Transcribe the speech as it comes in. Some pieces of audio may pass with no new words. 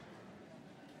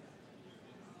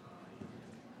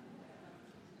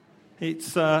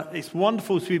It's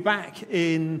wonderful to be back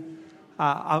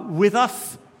with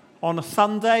us on a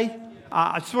Sunday.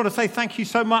 I just want to say thank you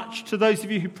so much to those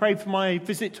of you who prayed for my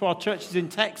visit to our churches in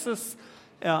Texas.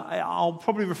 I'll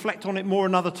probably reflect on it more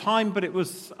another time, but it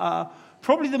was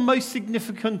probably the most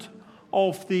significant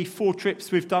of the 4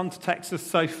 trips we've done to Texas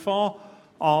so far.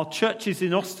 Our churches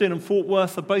in Austin and Fort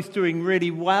Worth are both doing really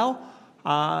well.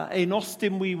 In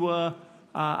Austin, we were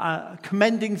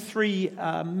commending 3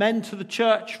 men to the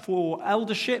church for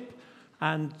eldership,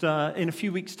 and in a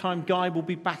few weeks' time, Guy will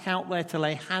be back out there to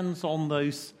lay hands on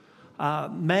those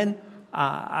men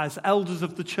as elders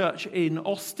of the church in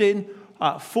Austin.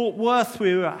 Fort Worth,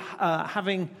 we were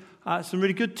having some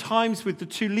really good times with the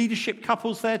 2 leadership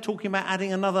couples there, talking about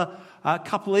adding another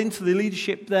couple into the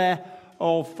leadership there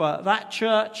of that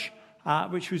church,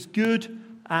 which was good.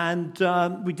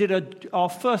 And we did our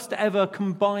first ever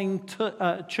combined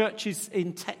churches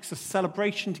in Texas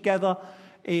celebration together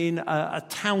in a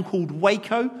town called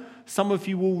Waco. Some of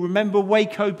you will remember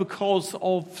Waco because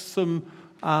of some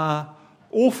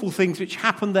awful things which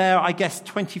happened there, I guess,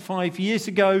 25 years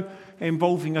ago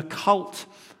involving a cult.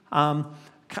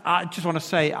 I just want to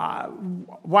say,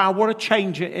 wow, what a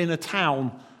change in a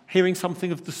town, hearing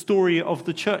something of the story of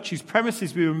the church's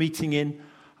premises we were meeting in.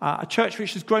 A church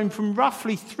which has grown from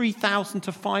roughly 3,000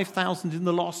 to 5,000 in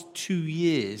the last 2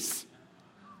 years.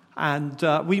 And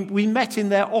we met in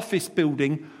their office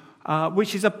building,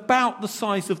 which is about the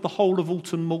size of the whole of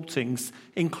Alton Maltings,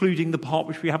 including the part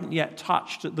which we haven't yet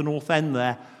touched at the north end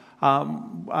there.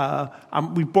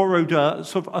 And we borrowed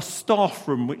a staff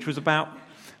room, which was about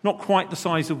not quite the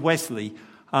size of Wesley.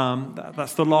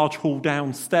 That's the large hall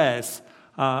downstairs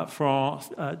for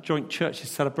our joint churches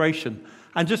celebration.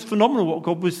 And just phenomenal what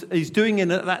God is doing in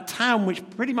that town, which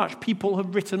pretty much people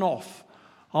have written off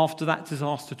after that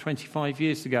disaster 25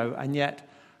 years ago. And yet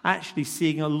actually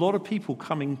seeing a lot of people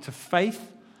coming to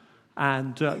faith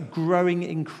and growing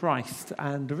in Christ.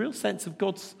 And a real sense of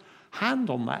God's hand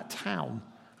on that town,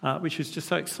 which is just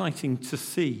so exciting to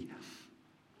see.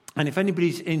 And if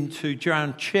anybody's into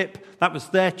Joanne Chip, that was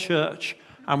their church.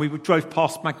 And we drove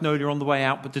past Magnolia on the way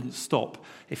out, but didn't stop.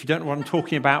 If you don't know what I'm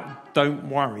talking about, don't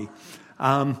worry.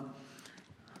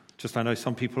 Just I know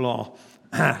some people are.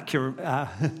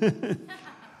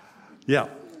 Yeah.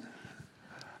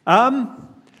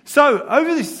 So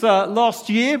over this last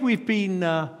year, we've been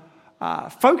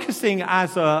focusing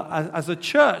as a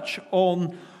church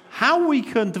on how we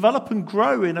can develop and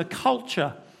grow in a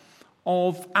culture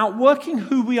of outworking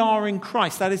who we are in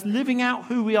Christ. That is, living out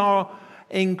who we are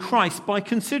in Christ by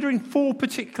considering 4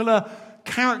 particular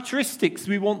characteristics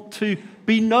we want to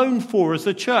be known for as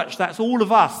a church. That's all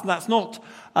of us. That's not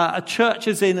a church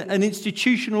as in an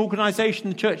institution, organization,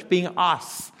 the church being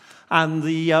us. And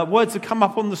the words that come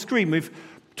up on the screen, we've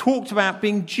talked about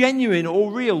being genuine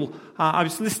or real. I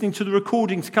was listening to the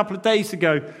recordings a couple of days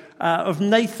ago of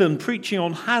Nathan preaching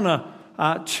on Hannah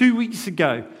 2 weeks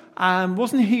ago. And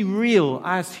wasn't he real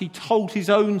as he told his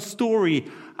own story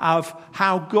of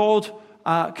how God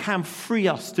can free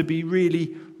us to be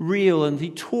really real, and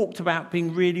he talked about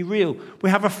being really real.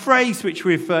 We have a phrase which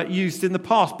we've used in the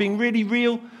past, being really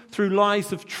real through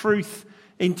lives of truth,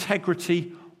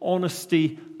 integrity,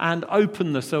 honesty, and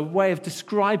openness, a way of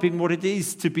describing what it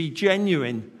is to be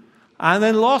genuine. And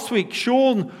then last week,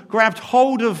 Sean grabbed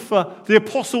hold of the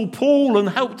Apostle Paul and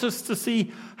helped us to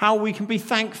see how we can be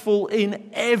thankful in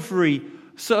every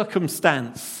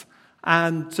circumstance.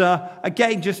 And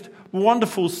again, just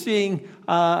wonderful seeing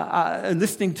and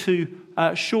listening to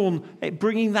Sean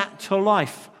bringing that to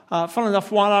life. Funnily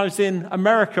enough, while I was in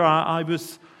America, I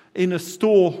was in a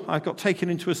store. I got taken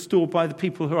into a store by the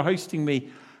people who are hosting me.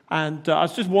 And I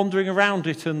was just wandering around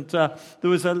it, and there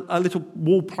was a little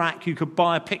wall plaque you could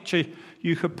buy, a picture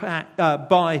you could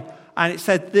buy, and it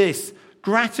said this: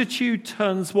 gratitude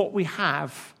turns what we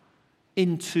have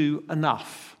into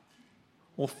enough.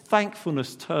 Or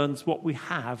thankfulness turns what we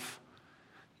have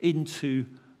into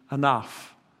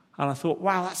enough. And I thought,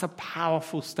 wow, that's a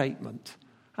powerful statement.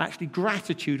 Actually,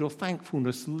 gratitude or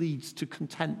thankfulness leads to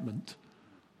contentment.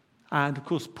 And of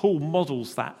course, Paul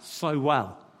models that so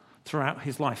well throughout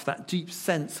his life, that deep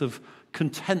sense of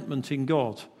contentment in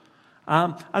God.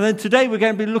 And then today we're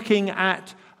going to be looking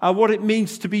at what it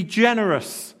means to be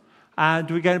generous. And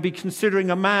we're going to be considering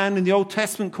a man in the Old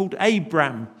Testament called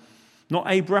Abram. Not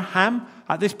Abraham.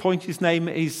 At this point, his name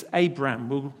is Abram.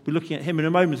 We'll be looking at him in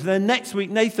a moment. And then next week,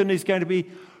 Nathan is going to be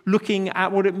looking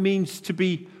at what it means to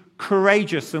be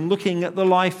courageous and looking at the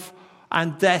life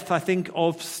and death, I think,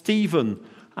 of Stephen.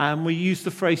 And we use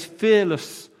the phrase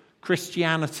fearless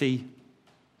Christianity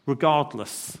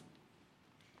regardless.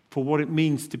 for what it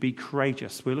means to be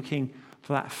courageous. We're looking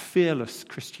for that fearless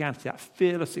Christianity, that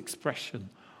fearless expression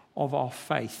of our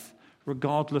faith,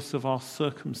 regardless of our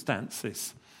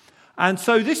circumstances. And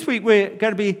so this week we're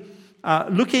going to be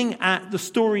looking at the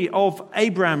story of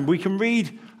Abraham. We can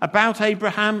read about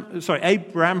Abraham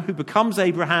who becomes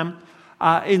Abraham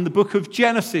in the book of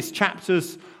Genesis,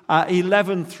 chapters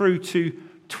 11 through to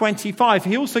 25.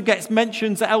 He also gets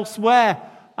mentions elsewhere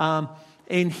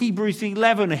in Hebrews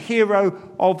 11, a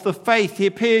hero of the faith. He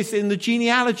appears in the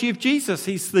genealogy of Jesus.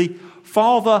 He's the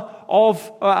father of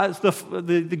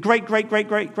the great, I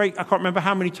can't remember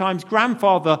how many times,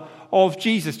 grandfather of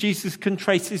Jesus. Jesus can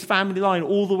trace his family line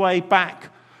all the way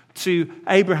back to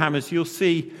Abraham, as you'll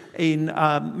see in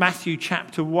Matthew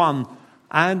chapter 1.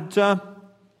 And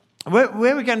what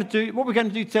we're going to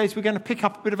do today is we're going to pick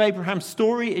up a bit of Abraham's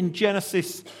story in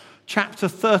Genesis chapter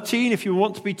 13. If you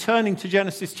want to be turning to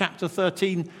Genesis chapter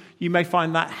 13, you may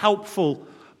find that helpful.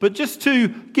 But just to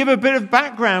give a bit of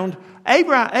background,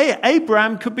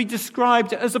 Abraham could be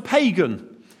described as a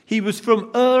pagan. He was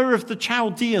from Ur of the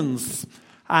Chaldeans.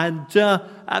 And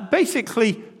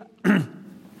basically,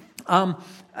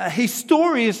 his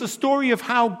story is the story of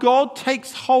how God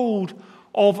takes hold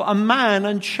of a man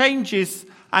and changes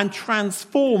and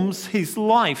transforms his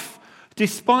life.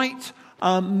 Despite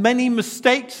many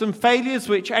mistakes and failures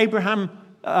which Abraham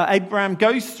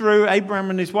goes through, Abraham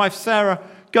and his wife Sarah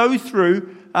go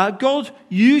through, God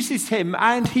uses him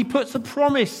and he puts a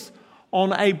promise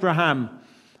on Abraham.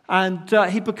 And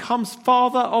he becomes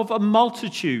father of a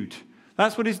multitude.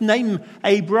 That's what his name,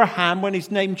 Abraham, when his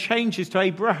name changes to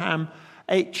Abraham,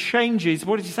 it changes.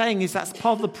 What he's saying is that's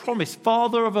part of the promise,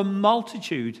 father of a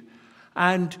multitude.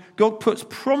 And God puts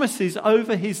promises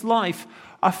over his life.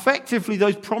 Effectively,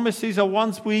 those promises are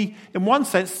ones we, in one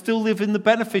sense, still live in the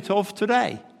benefit of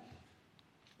today.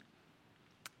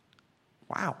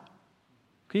 Wow.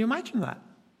 Can you imagine that?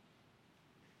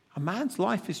 A man's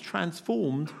life is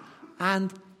transformed,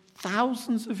 and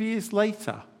thousands of years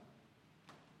later,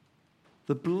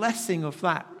 the blessing of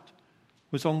that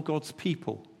was on God's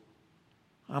people.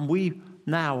 And we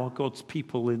now are God's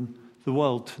people in the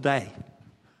world today.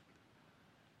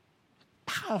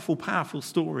 Powerful, powerful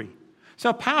story. It's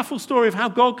a powerful story of how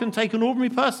God can take an ordinary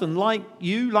person like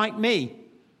you, like me.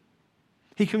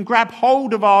 He can grab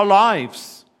hold of our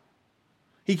lives.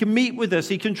 He can meet with us.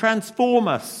 He can transform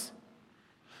us.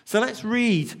 So let's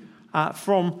read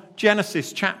from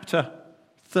Genesis chapter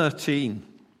 13.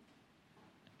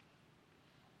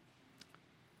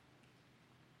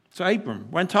 So Abram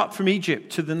went up from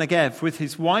Egypt to the Negev with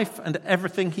his wife and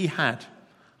everything he had,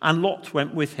 and Lot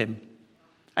went with him.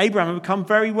 Abraham had become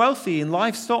very wealthy in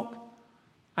livestock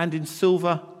and in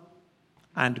silver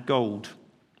and gold.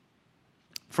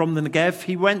 From the Negev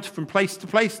he went from place to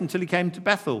place until he came to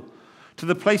Bethel, to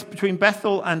the place between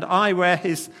Bethel and Ai where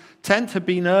his tent had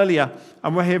been earlier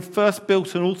and where he had first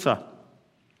built an altar.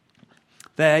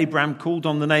 There Abraham called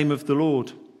on the name of the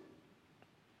Lord.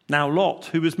 Now Lot,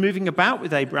 who was moving about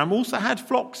with Abraham, also had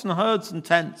flocks and herds and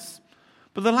tents.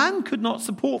 But the land could not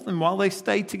support them while they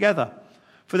stayed together,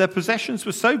 for their possessions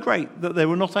were so great that they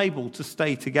were not able to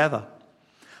stay together.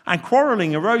 And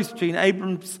quarreling arose between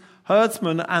Abram's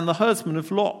herdsmen and the herdsmen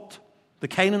of Lot. The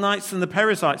Canaanites and the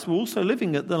Perizzites were also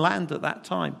living at the land at that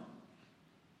time.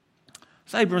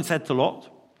 So Abram said to Lot,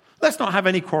 "Let's not have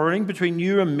any quarreling between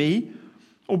you and me,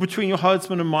 or between your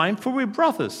herdsmen and mine, for we're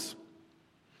brothers.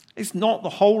 Is not the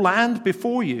whole land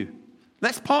before you?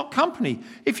 Let's part company.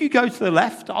 If you go to the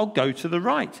left, I'll go to the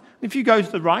right. If you go to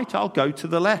the right, I'll go to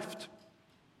the left."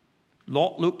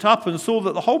 Lot looked up and saw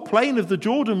that the whole plain of the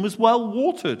Jordan was well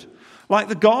watered, like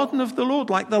the garden of the Lord,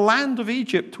 like the land of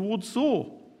Egypt towards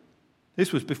Zoar.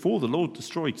 This was before the Lord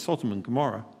destroyed Sodom and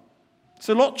Gomorrah.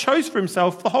 So Lot chose for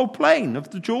himself the whole plain of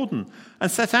the Jordan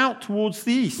and set out towards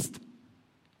the east.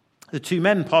 The two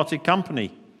men parted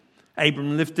company.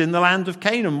 Abram lived in the land of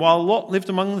Canaan, while Lot lived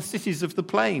among the cities of the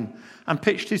plain and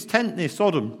pitched his tent near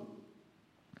Sodom.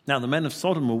 Now the men of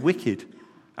Sodom were wicked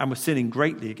and were sinning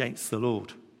greatly against the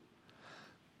Lord.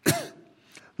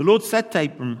 The Lord said to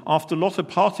Abram, after Lot had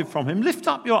parted from him, "Lift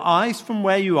up your eyes from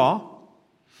where you are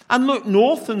and look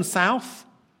north and south,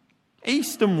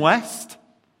 east and west.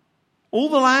 All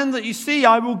the land that you see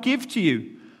I will give to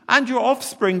you and your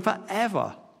offspring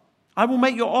forever. I will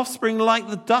make your offspring like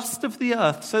the dust of the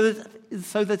earth,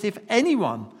 so that if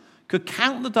anyone could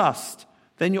count the dust,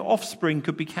 then your offspring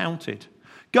could be counted.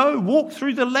 Go, walk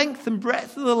through the length and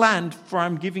breadth of the land, for I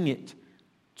am giving it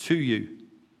to you."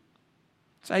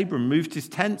 So Abram moved his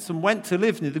tents and went to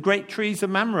live near the great trees of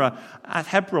Mamre at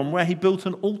Hebron, where he built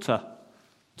an altar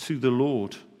to the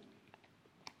Lord.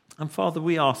 And Father,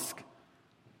 we ask,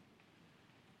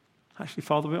 Actually,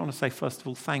 Father, we want to say, first of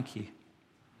all, thank you.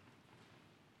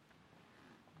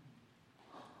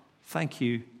 Thank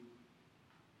you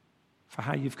for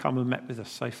how you've come and met with us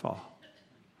so far.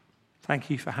 Thank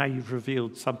you for how you've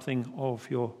revealed something of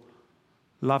your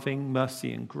loving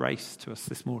mercy and grace to us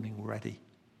this morning already.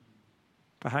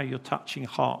 For how you're touching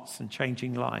hearts and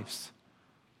changing lives.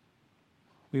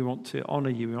 We want to honor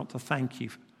you. We want to thank you.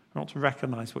 We want to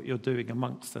recognize what you're doing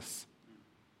amongst us.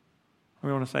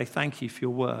 We want to say thank you for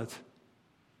your word.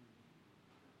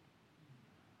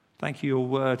 Thank you, your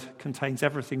word contains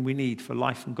everything we need for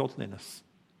life and godliness.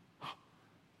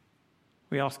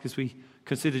 We ask as we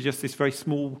consider just this very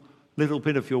small little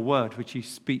bit of your word, would you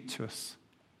speak to us?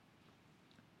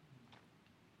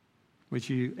 Would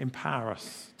you empower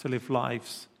us to live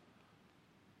lives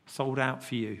sold out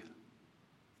for you?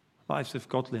 Lives of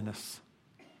godliness,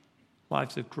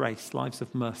 lives of grace, lives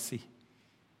of mercy.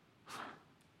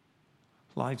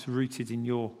 Lives rooted in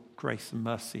your grace and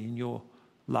mercy, in your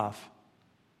love.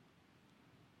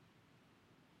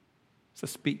 So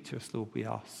speak to us, Lord, we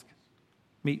ask.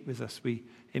 Meet with us. We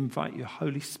invite you,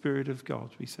 Holy Spirit of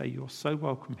God. We say you're so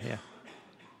welcome here.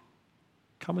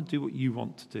 Come and do what you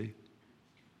want to do.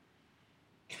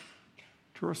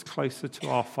 Draw us closer to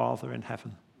our Father in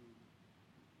heaven.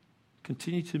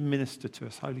 Continue to minister to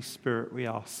us, Holy Spirit, we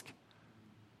ask.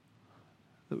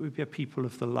 That we be a people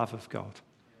of the love of God,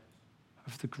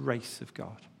 of the grace of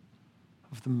God,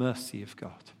 of the mercy of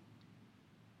God,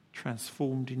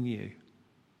 transformed in you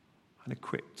and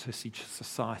equipped to see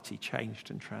society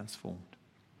changed and transformed.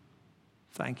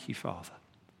 Thank you, Father.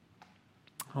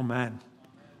 Amen.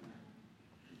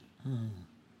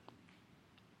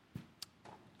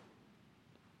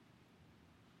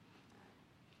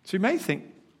 So you may think,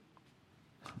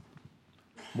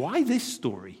 why this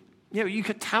story? You know, you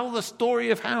could tell the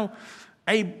story of how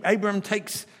Abraham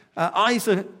takes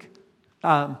Isaac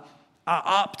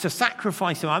up to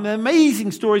sacrifice him. I mean,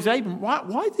 amazing stories of Abraham.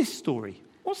 Why this story?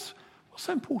 What's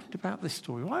so important about this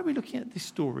story? Why are we looking at this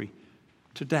story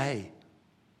today?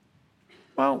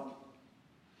 Well,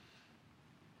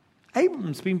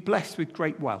 Abraham's been blessed with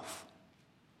great wealth.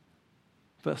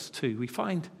 Verse 2, we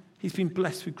find he's been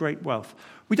blessed with great wealth.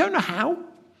 We don't know how.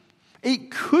 It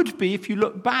could be, if you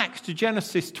look back to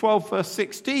Genesis 12, verse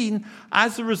 16,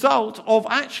 as a result of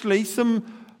actually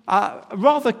some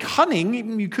rather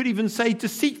cunning, you could even say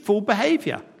deceitful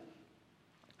behavior.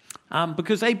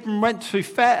 Because Abram went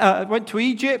to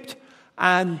Egypt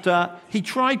and he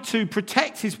tried to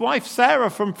protect his wife Sarah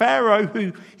from Pharaoh,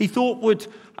 who he thought would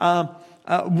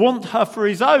want her for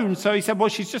his own. So he said, well,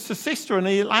 she's just a sister, and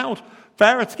he allowed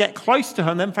Pharaoh to get close to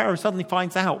her, and then Pharaoh suddenly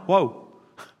finds out, whoa,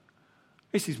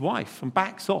 it's his wife, and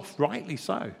backs off, rightly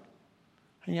so.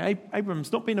 And yet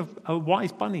Abram's not been a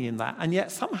wise bunny in that, and yet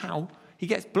somehow he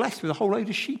gets blessed with a whole load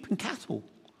of sheep and cattle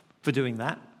for doing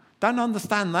that. Don't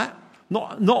understand that.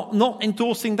 Not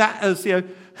endorsing that as a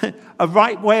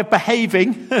right way of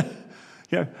behaving.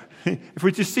 If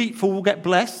we're deceitful, we'll get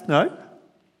blessed. No,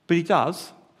 but he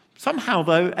does. Somehow,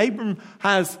 though, Abram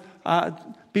has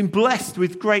been blessed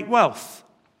with great wealth.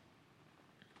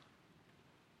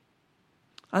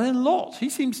 And then Lot, he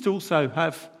seems to also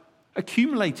have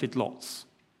accumulated lots.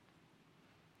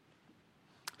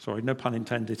 Sorry, no pun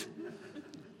intended.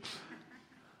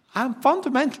 And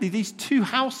fundamentally, these two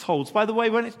households, by the way,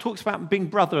 when it talks about being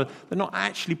brother, they're not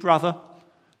actually brother.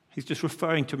 He's just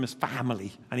referring to them as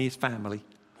family, and he is family.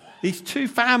 These two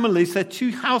families, their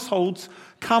two households,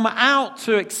 come out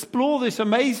to explore this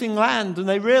amazing land, and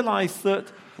they realize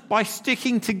that by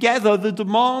sticking together, the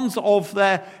demands of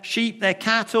their sheep, their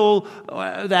cattle,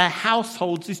 their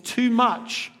households is too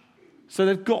much. So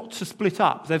they've got to split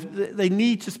up. They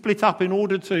need to split up in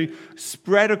order to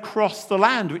spread across the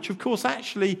land, which of course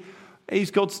actually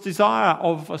is God's desire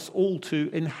of us all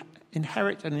to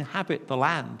inherit and inhabit the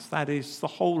land, that is the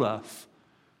whole earth,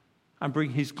 and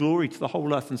bring his glory to the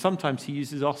whole earth. And sometimes he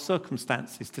uses our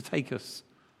circumstances to take us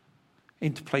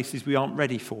into places we aren't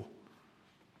ready for.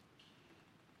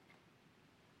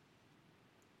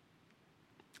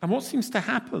 And what seems to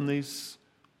happen is,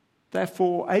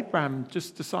 therefore, Abraham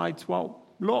just decides, well,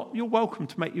 Lot, you're welcome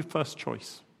to make your first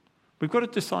choice. We've got to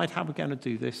decide how we're going to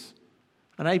do this.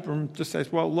 And Abraham just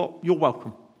says, well, Lot, you're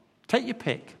welcome. Take your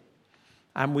pick.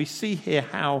 And we see here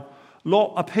how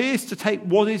Lot appears to take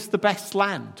what is the best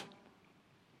land.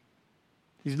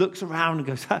 He looks around and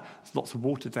goes, there's lots of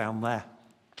water down there.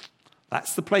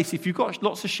 That's the place. If you've got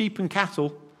lots of sheep and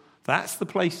cattle, that's the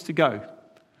place to go.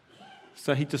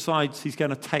 So he decides he's going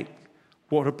to take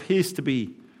what appears to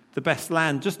be the best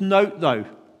land. Just note, though,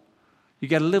 you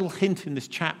get a little hint in this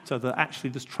chapter that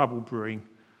actually there's trouble brewing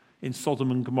in Sodom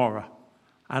and Gomorrah.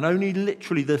 And only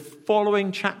literally the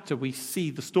following chapter we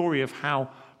see the story of how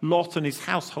Lot and his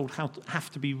household have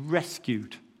to be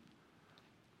rescued.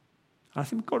 And I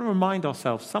think we've got to remind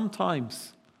ourselves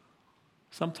sometimes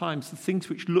the things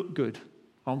which look good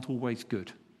aren't always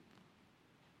good.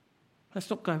 Let's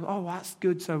not go, oh, that's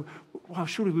good, so well,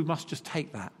 surely we must just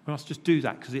take that. We must just do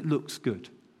that because it looks good.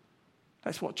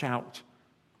 Let's watch out.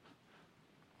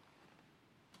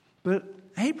 But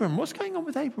Abram, what's going on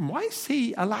with Abram? Why is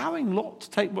he allowing Lot to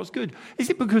take what's good? Is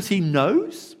it because he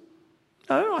knows?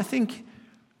 No, I think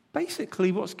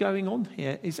basically what's going on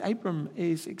here is Abram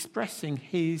is expressing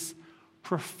his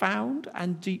profound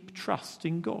and deep trust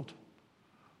in God.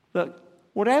 That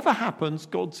whatever happens,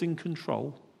 God's in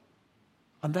control,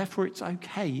 and therefore it's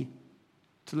okay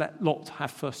to let Lot have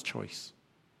first choice.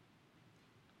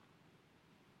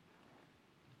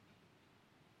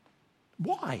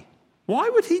 Why? Why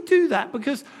would he do that?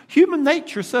 Because human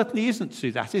nature certainly isn't to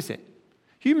do that, is it?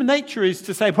 Human nature is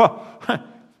to say, well,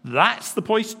 that's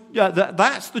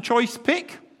the choice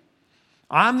pick.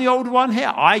 I'm the older one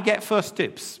here. I get first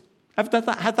dibs. Have you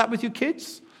had that with your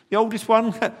kids? The oldest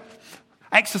one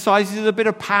exercises a bit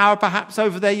of power perhaps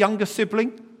over their younger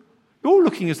sibling. You're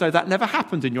looking as though that never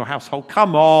happened in your household.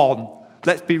 Come on,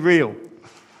 let's be real.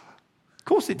 Of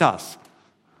course it does.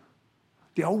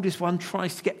 The oldest one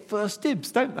tries to get first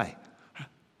dibs, don't they?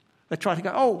 They try to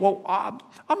go, oh, well,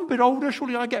 I'm a bit older,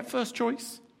 surely I get first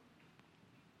choice.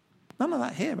 None of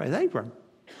that here with Abram.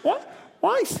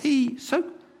 Why is he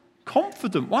so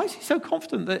confident? Why is he so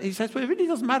confident that he says, well, it really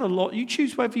doesn't matter a lot. You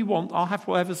choose whatever you want. I'll have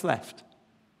whatever's left.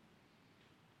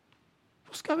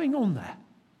 What's going on there?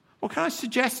 Well, can I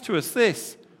suggest to us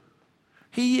this?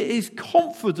 He is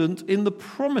confident in the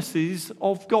promises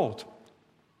of God.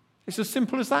 It's as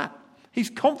simple as that. He's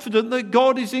confident that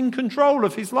God is in control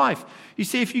of his life. You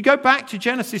see, if you go back to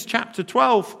Genesis chapter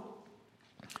 12,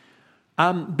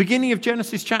 beginning of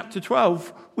Genesis chapter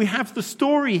 12, we have the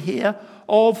story here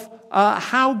of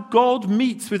how God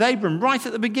meets with Abram right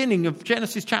at the beginning of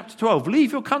Genesis chapter 12.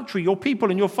 Leave your country, your people,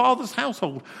 and your father's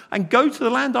household, and go to the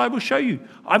land I will show you.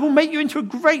 I will make you into a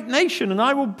great nation, and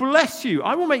I will bless you.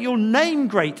 I will make your name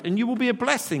great, and you will be a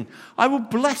blessing. I will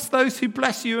bless those who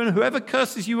bless you, and whoever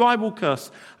curses you, I will curse.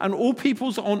 And all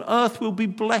peoples on earth will be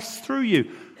blessed through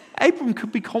you. Abram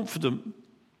could be confident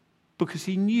because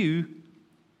he knew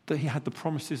that he had the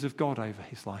promises of God over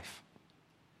his life.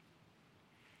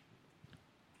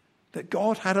 That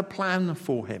God had a plan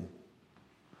for him.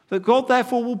 That God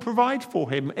therefore will provide for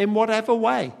him in whatever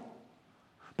way.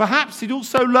 Perhaps he'd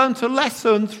also learned a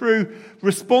lesson through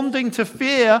responding to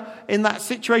fear in that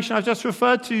situation I just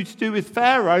referred to do with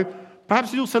Pharaoh.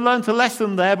 Perhaps he'd also learned a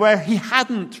lesson there where he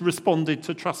hadn't responded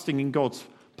to trusting in God's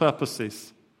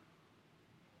purposes.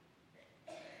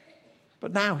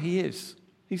 But now he is.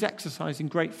 He's exercising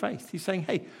great faith. He's saying,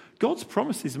 hey, God's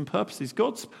promises and purposes,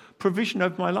 God's provision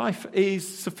over my life is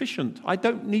sufficient. I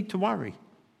don't need to worry.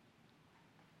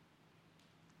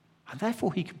 And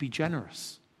therefore he can be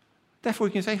generous. Therefore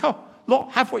he can say, oh,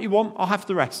 Lot, have what you want, I'll have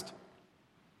the rest.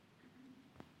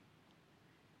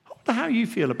 I wonder how you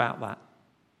feel about that.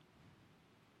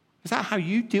 Is that how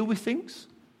you deal with things?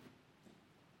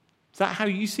 Is that how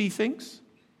you see things?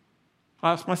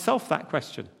 I ask myself that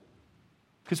question.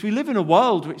 Because we live in a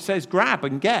world which says grab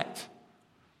and get.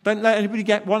 Don't let anybody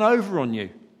get one over on you.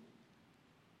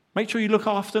 Make sure you look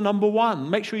after number one.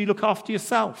 Make sure you look after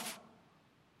yourself.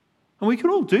 And we can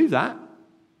all do that.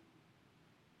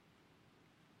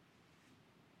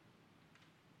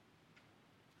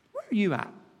 Where are you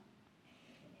at?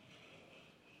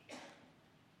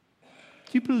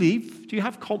 Do you believe? Do you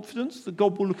have confidence that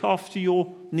God will look after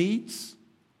your needs?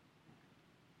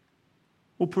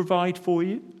 Will provide for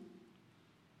you?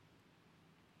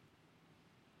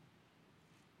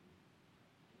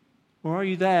 Or are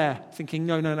you there thinking,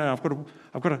 no, I've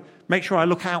got to make sure I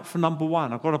look out for number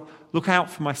one. I've got to look out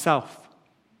for myself.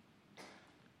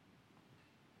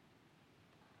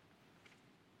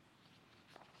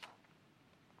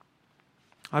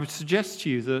 I would suggest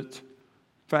to you that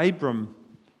for Abram,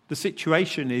 the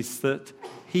situation is that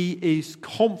he is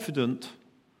confident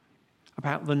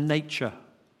about the nature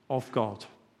of God,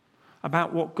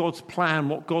 about what God's plan,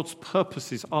 what God's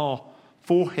purposes are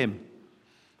for him.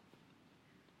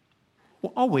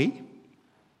 Well, are we?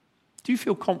 Do you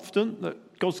feel confident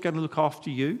that God's going to look after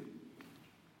you?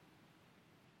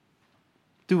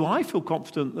 Do I feel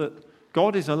confident that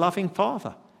God is a loving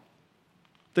Father?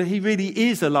 That he really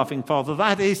is a loving Father?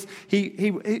 That is,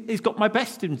 he's got my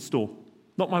best in store,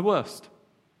 not my worst.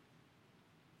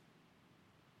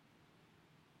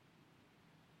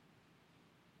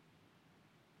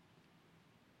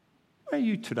 Where are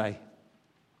you today?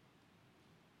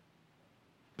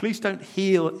 Please don't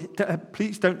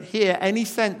hear any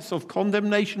sense of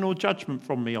condemnation or judgment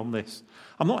from me on this.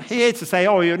 I'm not here to say,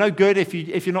 oh, you're no good if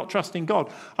you're not trusting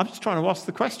God. I'm just trying to ask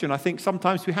the question. I think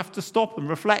sometimes we have to stop and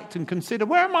reflect and consider,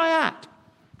 where am I at?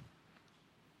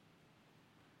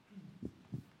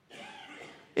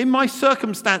 In my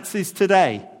circumstances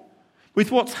today,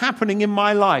 with what's happening in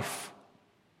my life,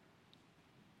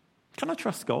 can I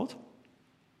trust God?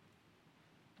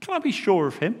 Can I be sure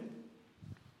of him?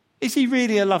 Is he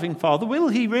really a loving father? Will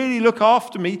he really look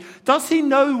after me? Does he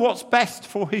know what's best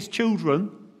for his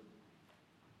children?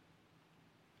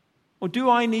 Or do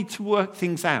I need to work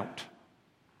things out?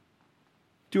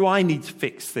 Do I need to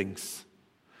fix things?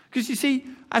 Because you see,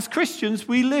 as Christians,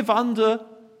 we live under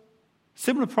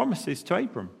similar promises to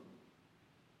Abram.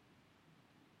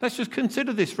 Let's just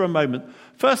consider this for a moment.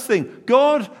 First thing,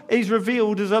 God is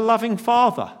revealed as a loving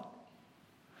father.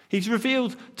 He's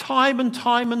revealed time and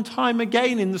time and time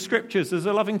again in the scriptures as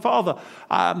a loving father.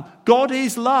 God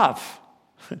is love.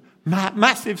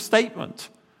 Massive statement.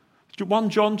 1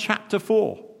 John chapter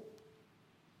 4.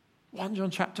 1 John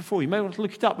chapter 4. You may want to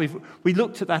look it up. We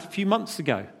looked at that a few months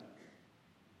ago.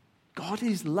 God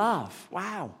is love.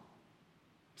 Wow.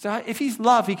 So if he's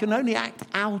love, he can only act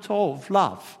out of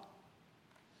love.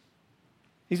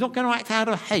 He's not going to act out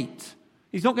of hate.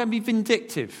 He's not going to be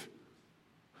vindictive.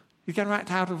 He's going to act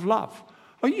out of love.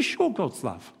 Are you sure God's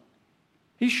love?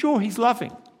 Are you sure he's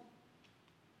loving?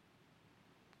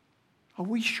 Are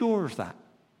we sure of that?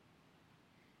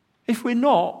 If we're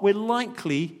not, we're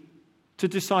likely to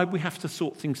decide we have to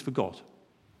sort things for God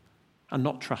and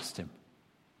not trust him.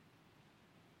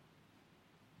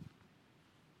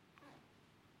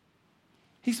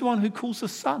 He's the one who calls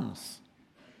us sons.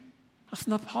 That's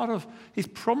not part of his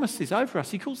promises over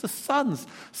us. He calls us sons.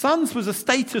 Sons was a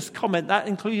status comment that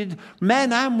included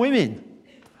men and women.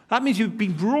 That means you've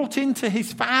been brought into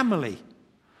his family.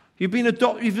 You've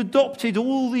adopted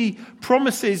all the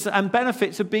promises and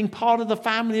benefits of being part of the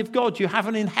family of God. You have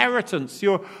an inheritance.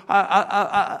 You're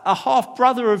a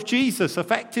half-brother of Jesus,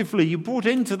 effectively. You're brought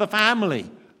into the family.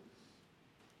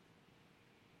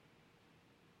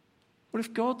 What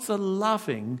if God's a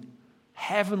loving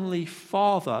Heavenly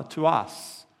Father to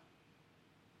us?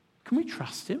 Can we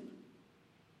trust him?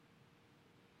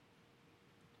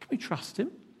 Can we trust him?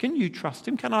 Can you trust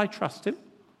him? Can I trust him?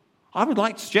 I would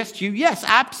like to suggest to you, yes,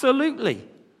 absolutely.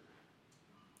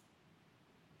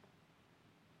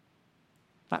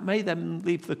 That may then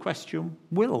leave the question,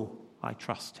 will I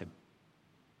trust him?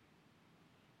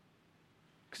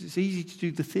 Because it's easy to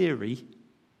do the theory,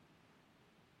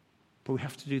 but we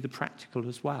have to do the practical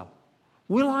as well.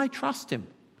 Will I trust him?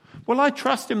 Will I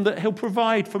trust him that he'll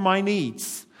provide for my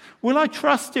needs? Will I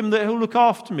trust him that he'll look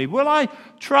after me? Will I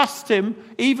trust him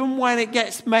even when it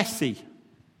gets messy?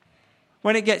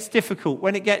 When it gets difficult?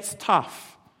 When it gets tough?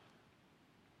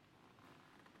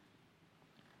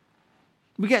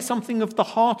 We get something of the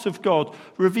heart of God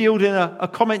revealed in a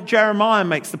comment Jeremiah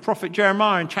makes, the prophet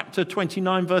Jeremiah in chapter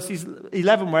 29, verses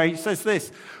 11, where he says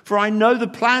this: "For I know the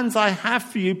plans I have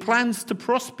for you, plans to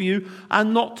prosper you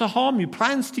and not to harm you,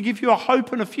 plans to give you a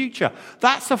hope and a future."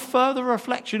 That's a further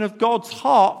reflection of God's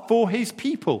heart for his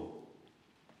people.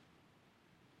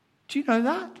 Do you know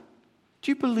that?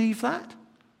 Do you believe that?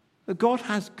 That God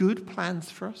has good plans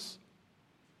for us?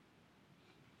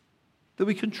 That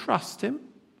we can trust him?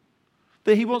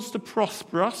 That he wants to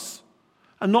prosper us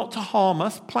and not to harm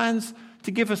us, plans to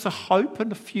give us a hope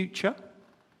and a future.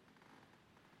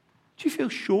 Do you feel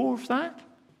sure of that?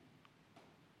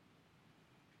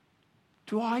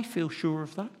 Do I feel sure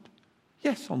of that?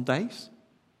 Yes, on days.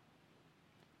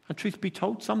 And truth be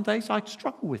told, some days I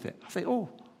struggle with it. I say,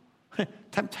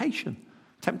 temptation.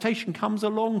 Temptation comes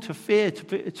along to fear,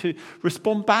 to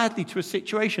respond badly to a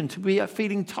situation, to be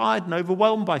feeling tired and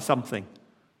overwhelmed by something.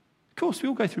 Of course, we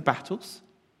all go through battles.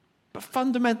 But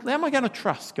fundamentally, am I going to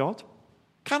trust God?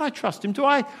 Can I trust him? Do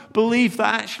I believe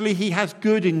that actually he has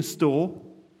good in store?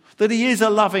 That he is a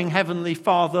loving heavenly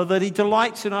Father? That he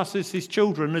delights in us as his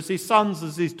children, as his sons,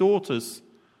 as his daughters?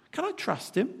 Can I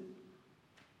trust him?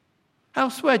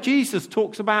 Elsewhere, Jesus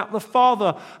talks about the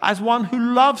Father as one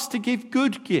who loves to give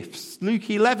good gifts. Luke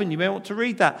 11, you may want to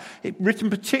read that. Written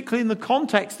particularly in the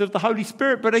context of the Holy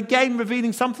Spirit, but again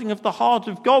revealing something of the heart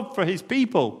of God for his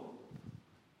people.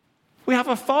 We have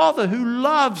a Father who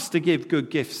loves to give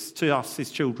good gifts to us,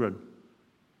 his children.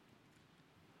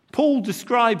 Paul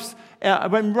describes,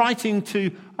 when writing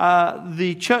to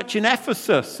the church in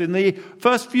Ephesus, in the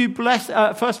first few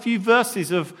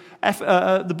verses of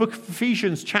the book of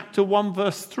Ephesians, chapter 1,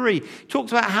 verse 3, he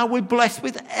talks about how we're blessed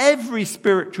with every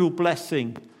spiritual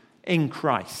blessing in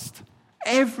Christ.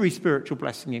 Every spiritual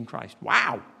blessing in Christ.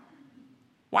 Wow.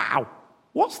 Wow.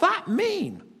 What's that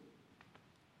mean?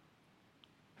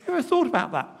 Have you ever thought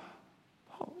about that?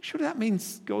 Oh, surely that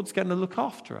means God's going to look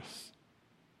after us.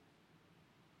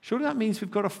 Surely that means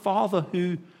we've got a Father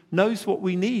who knows what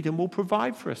we need and will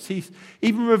provide for us. He's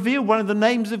even revealed one of the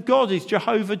names of God is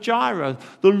Jehovah Jireh,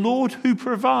 the Lord who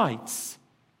provides.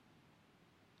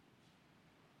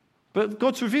 But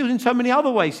God's revealed in so many other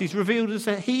ways. He's revealed as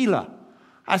a healer,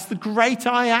 as the great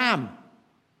I am.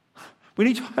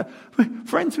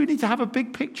 Friends, we need to have a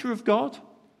big picture of God.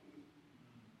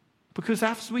 Because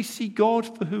as we see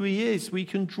God for who he is, we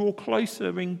can draw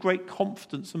closer in great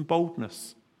confidence and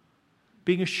boldness.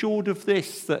 Being assured of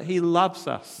this, that he loves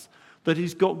us, that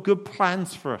he's got good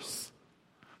plans for us,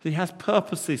 that he has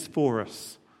purposes for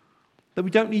us, that we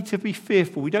don't need to be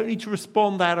fearful. We don't need to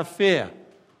respond out of fear.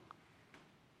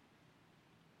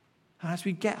 And as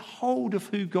we get hold of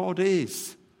who God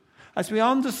is, as we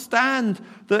understand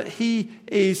that he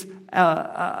is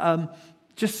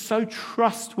just so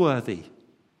trustworthy,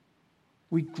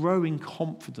 we grow in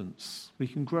confidence. We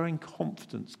can grow in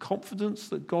confidence. Confidence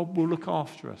that God will look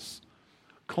after us.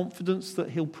 Confidence that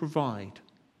he'll provide.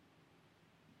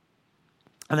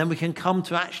 And then we can come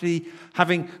to actually,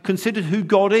 having considered who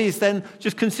God is, then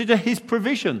just consider his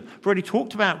provision. We've already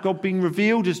talked about God being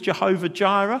revealed as Jehovah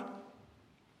Jireh.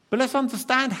 But let's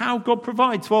understand how God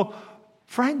provides. Well,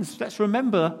 friends, let's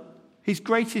remember his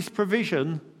greatest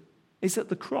provision is at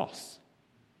the cross.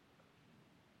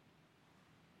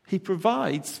 He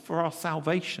provides for our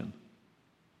salvation.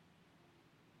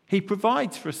 He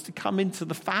provides for us to come into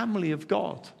the family of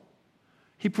God.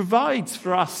 He provides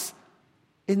for us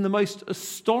in the most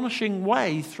astonishing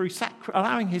way through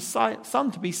allowing his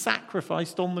son to be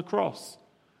sacrificed on the cross.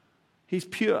 His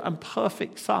pure and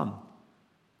perfect son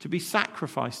to be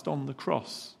sacrificed on the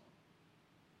cross.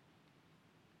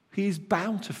 He is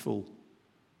bountiful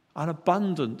and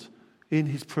abundant in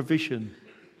his provision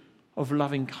of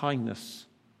loving kindness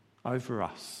over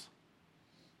us.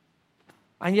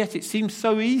 And yet it seems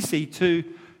so easy to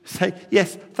say,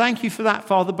 yes, thank you for that,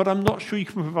 Father, but I'm not sure you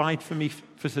can provide for me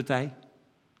for today.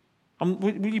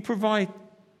 Will you provide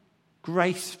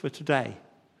grace for today?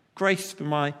 Grace for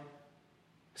my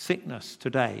sickness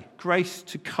today? Grace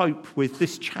to cope with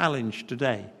this challenge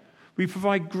today? Will you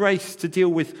provide grace to deal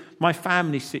with my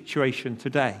family situation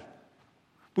today?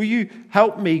 Will you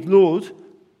help me, Lord?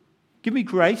 Give me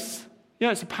grace. You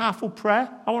know, it's a powerful prayer.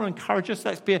 I want to encourage us.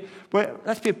 Let's be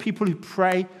a people who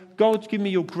pray. God, give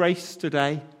me your grace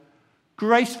today.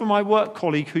 Grace for my work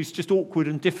colleague who's just awkward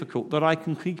and difficult, that I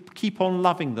can keep on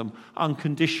loving them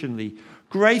unconditionally.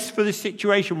 Grace for this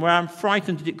situation where I'm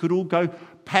frightened that it could all go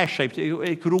pear-shaped.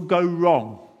 It could all go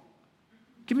wrong.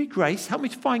 Give me grace. Help me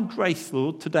to find grace,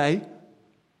 Lord, today.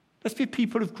 Let's be a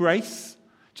people of grace.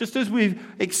 Just as we've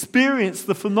experienced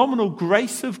the phenomenal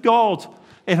grace of God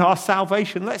in our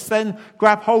salvation, let's then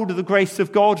grab hold of the grace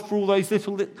of God for all those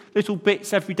little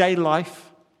bits everyday life.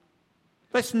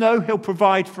 Let's know he'll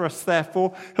provide for us,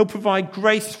 therefore. He'll provide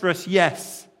grace for us,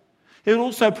 yes. He'll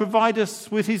also provide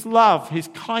us with his love, his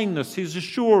kindness, his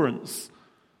assurance.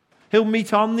 He'll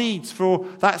meet our needs for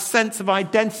that sense of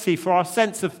identity, for our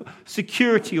sense of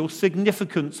security or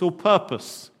significance or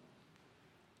purpose.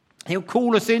 He'll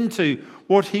call us into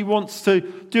what he wants to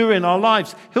do in our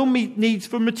lives. He'll meet needs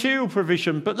for material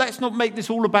provision, but let's not make this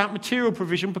all about material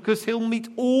provision, because he'll meet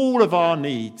all of our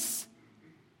needs.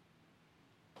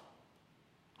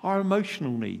 Our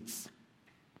emotional needs.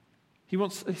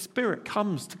 His Spirit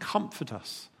comes to comfort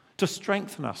us, to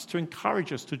strengthen us, to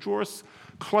encourage us, to draw us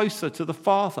closer to the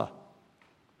Father.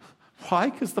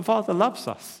 Why? Because the Father loves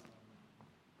us.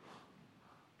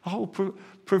 The whole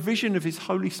provision of his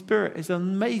Holy Spirit is an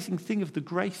amazing thing of the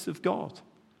grace of God.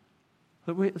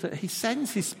 That he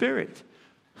sends his Spirit.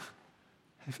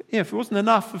 If it wasn't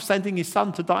enough of sending his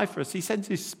Son to die for us, he sends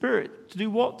his Spirit to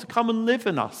do what? To come and live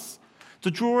in us. To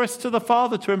draw us to the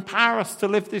Father, to empower us to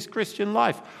live this Christian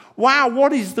life. Wow,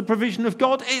 what is the provision of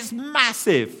God? It's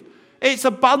massive. It's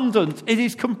abundant. It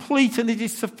is complete and it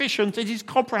is sufficient. It is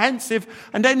comprehensive.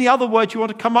 And any other word you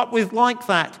want to come up with like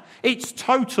that. It's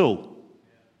total.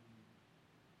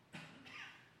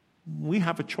 We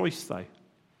have a choice, though.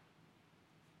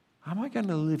 Am I going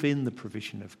to live in the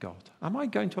provision of God? Am I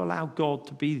going to allow God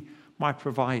to be my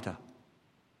provider?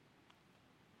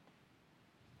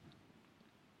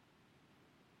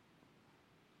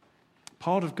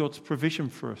 Part of God's provision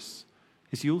for us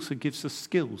is he also gives us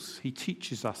skills. He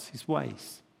teaches us his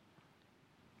ways.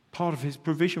 Part of his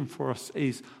provision for us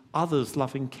is others'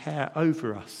 loving care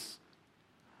over us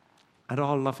and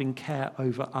our loving care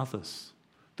over others,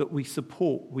 that we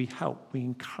support, we help, we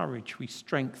encourage, we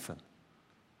strengthen.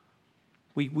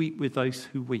 We weep with those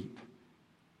who weep.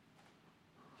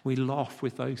 We laugh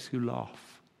with those who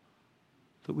laugh.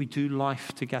 That we do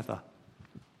life together.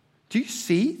 Do you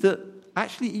see that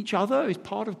actually each other is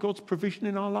part of God's provision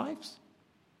in our lives?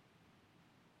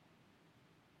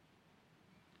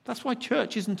 That's why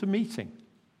church isn't a meeting.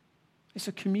 It's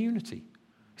a community.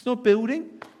 It's not a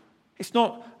building. It's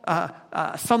not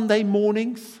Sunday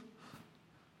mornings.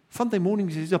 Sunday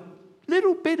mornings is a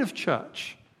little bit of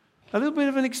church, a little bit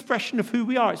of an expression of who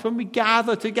we are. It's when we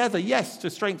gather together, yes, to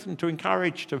strengthen, to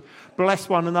encourage, to bless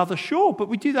one another, sure, but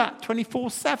we do that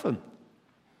 24/7.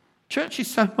 Church is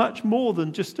so much more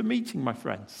than just a meeting, my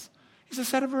friends. It's a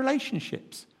set of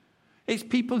relationships. It's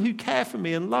people who care for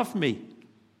me and love me.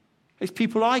 It's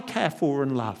people I care for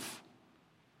and love.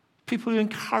 People who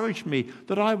encourage me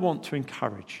that I want to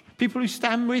encourage. People who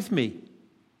stand with me.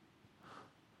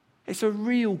 It's a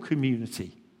real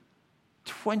community,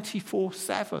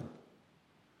 24/7.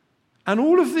 And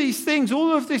all of these things,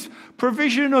 all of this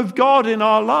provision of God in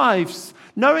our lives,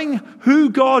 knowing who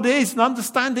God is and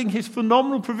understanding his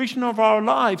phenomenal provision of our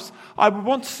lives, I would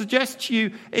want to suggest to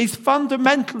you is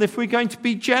fundamental if we're going to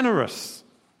be generous.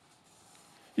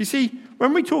 You see,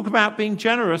 when we talk about being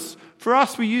generous, for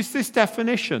us we use this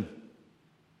definition.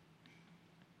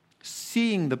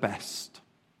 Seeing the best.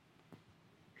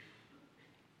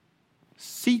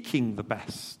 Seeking the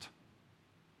best.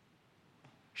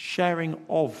 Sharing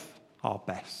of our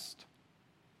best.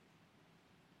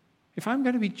 If I'm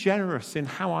going to be generous in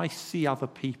how I see other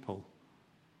people,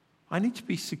 I need to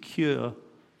be secure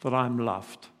that I'm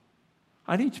loved.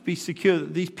 I need to be secure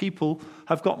that these people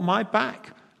have got my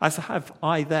back as have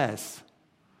I theirs.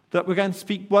 That we're going to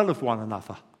speak well of one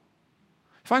another.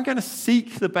 If I'm going to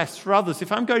seek the best for others,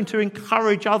 if I'm going to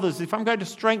encourage others, if I'm going to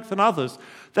strengthen others,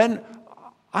 then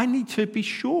I need to be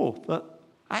sure that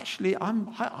actually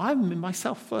I'm in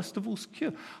myself first of all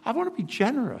secure. I want to be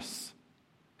generous.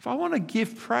 If I want to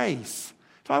give praise,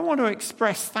 if I want to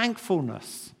express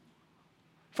thankfulness,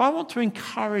 if I want to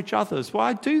encourage others, well,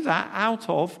 I do that out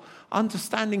of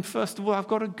understanding, first of all, I've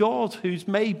got a God who's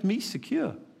made me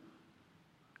secure,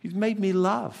 who's made me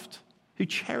loved, who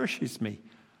cherishes me.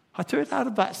 I do it out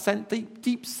of that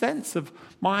deep sense of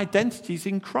my identity is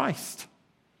in Christ.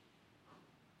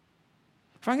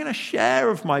 If I'm going to share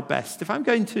of my best, if I'm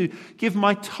going to give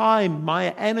my time,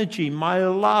 my energy, my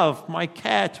love, my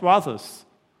care to others,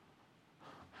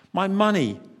 my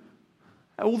money,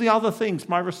 all the other things,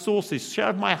 my resources, share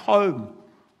of my home,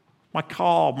 my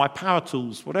car, my power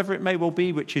tools, whatever it may well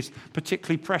be, which is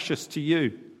particularly precious to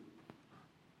you,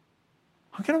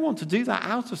 I'm going to want to do that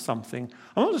out of something.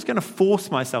 I'm not just going to force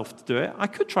myself to do it. I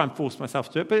could try and force myself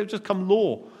to do it, but it'll just come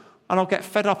law, and I'll get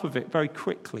fed up of it very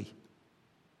quickly.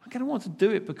 I'm going to want to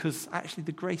do it because actually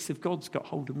the grace of God's got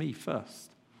hold of me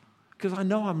first. Because I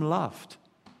know I'm loved.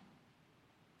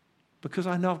 Because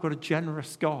I know I've got a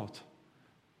generous God.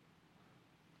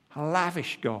 A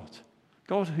lavish God.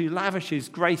 God who lavishes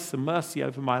grace and mercy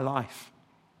over my life.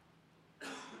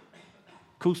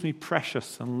 Calls me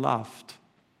precious and loved.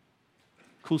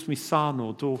 Calls me son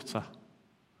or daughter.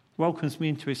 Welcomes me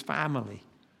into his family.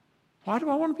 Why do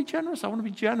I want to be generous? I want to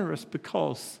be generous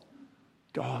because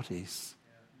God is.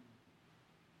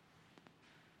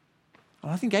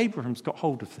 And I think Abraham's got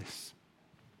hold of this.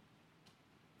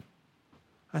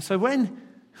 And so when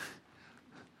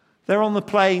they're on the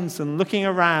plains and looking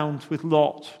around with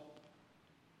Lot,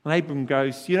 and Abraham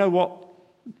goes, you know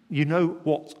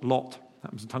what, Lot?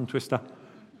 That was a tongue twister.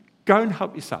 Go and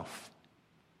help yourself.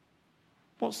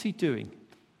 What's he doing?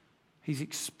 He's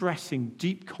expressing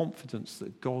deep confidence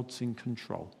that God's in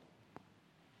control.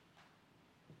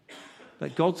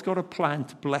 That God's got a plan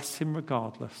to bless him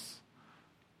regardless,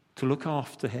 to look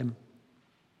after him.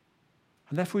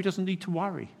 And therefore he doesn't need to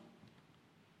worry.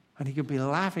 And he can be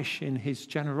lavish in his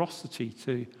generosity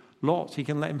to Lot. He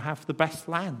can let him have the best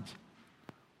land.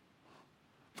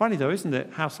 Funny though, isn't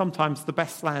it, how sometimes the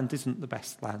best land isn't the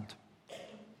best land.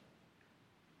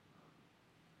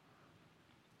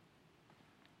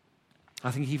 I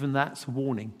think even that's a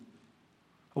warning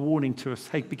to us.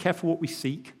 Hey, be careful what we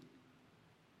seek.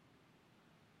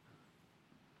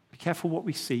 Be careful what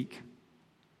we seek.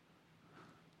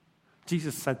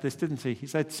 Jesus said this, didn't he? He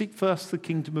said, seek first the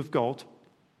kingdom of God.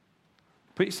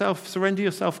 Surrender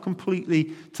yourself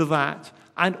completely to that,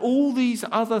 and all these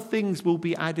other things will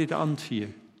be added unto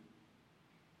you.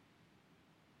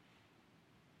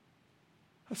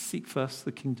 Let's seek first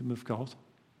the kingdom of God.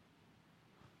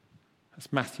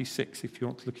 That's Matthew 6, if you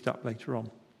want to look it up later on.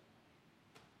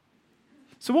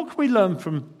 So what can we learn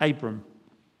from Abram?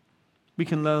 We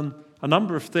can learn a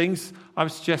number of things. I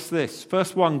would suggest this.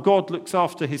 First one, God looks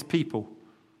after his people.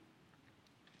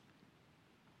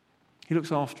 He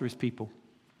looks after his people.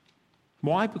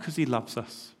 Why? Because he loves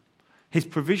us. His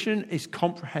provision is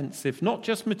comprehensive, not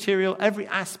just material, every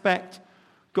aspect.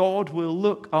 God will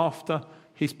look after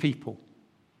his people.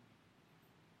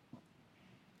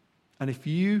 And if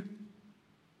you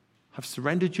have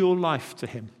surrendered your life to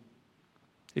him,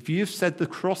 if you have said the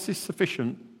cross is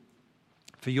sufficient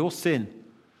for your sin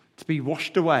to be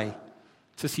washed away,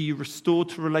 to see you restored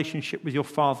to relationship with your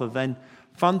Father, then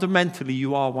fundamentally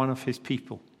you are one of his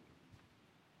people.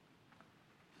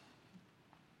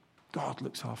 God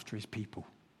looks after his people.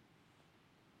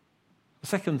 The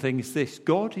second thing is this: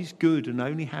 God is good and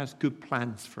only has good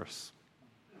plans for us.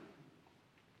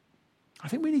 I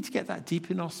think we need to get that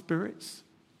deep in our spirits.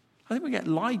 I think we get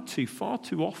lied to far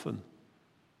too often.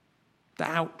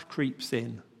 Doubt creeps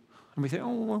in. And we think,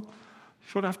 oh, well,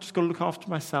 surely I've just got to look after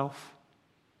myself.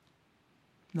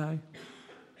 No.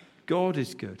 God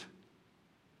is good.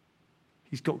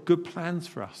 He's got good plans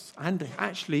for us. And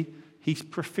actually, he's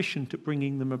proficient at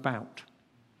bringing them about.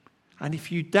 And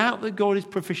if you doubt that God is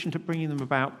proficient at bringing them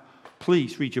about,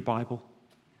 please read your Bible.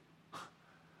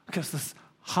 Because there's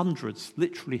hundreds,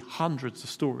 literally hundreds of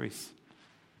stories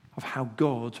of how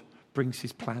God brings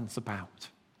his plans about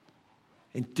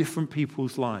in different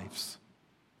people's lives.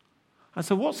 And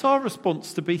so what's our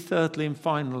response to be, thirdly and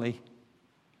finally?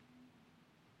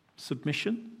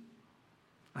 Submission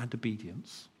and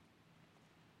obedience.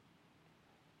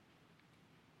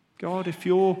 God, if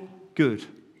you're good,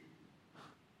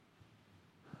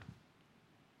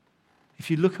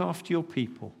 if you look after your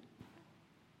people,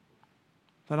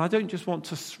 then I don't just want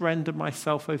to surrender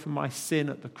myself over my sin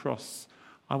at the cross.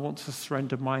 I want to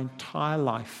surrender my entire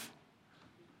life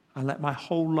and let my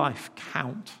whole life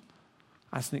count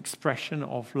as an expression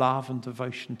of love and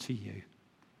devotion to you.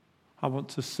 I want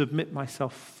to submit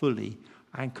myself fully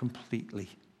and completely,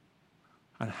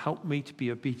 and help me to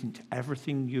be obedient to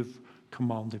everything you've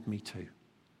commanded me to.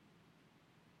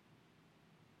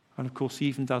 And of course, he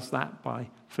even does that by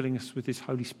filling us with his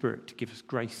Holy Spirit to give us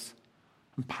grace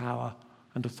and power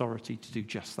and authority to do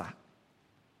just that.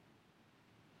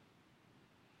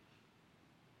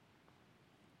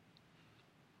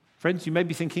 Friends, you may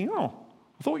be thinking, oh,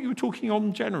 I thought you were talking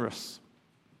on generous.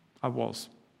 I was.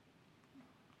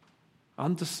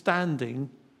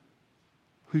 Understanding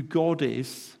who God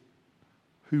is,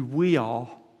 who we are,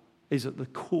 is at the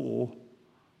core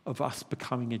of us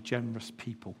becoming a generous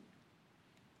people.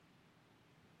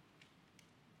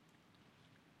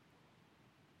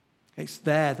 It's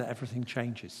there that everything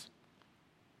changes.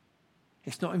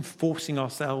 It's not enforcing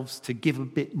ourselves to give a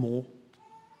bit more.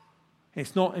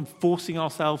 It's not enforcing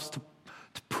ourselves to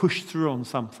push through on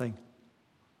something.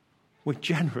 We're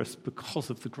generous because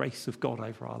of the grace of God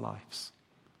over our lives.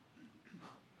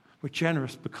 We're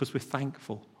generous because we're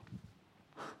thankful.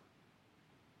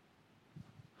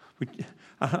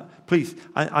 Please,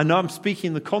 I know I'm speaking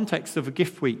in the context of a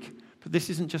gift week, but this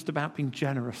isn't just about being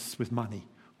generous with money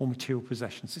or material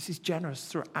possessions. This is generous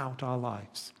throughout our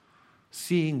lives.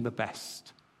 Seeing the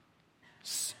best.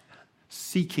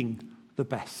 Seeking the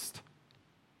best.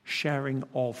 Sharing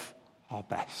of our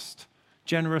best.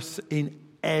 Generous in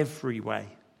every way.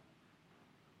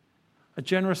 A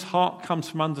generous heart comes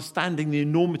from understanding the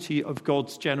enormity of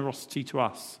God's generosity to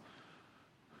us.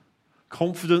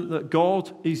 Confident that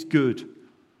God is good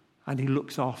and he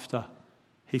looks after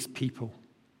his people.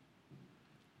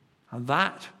 And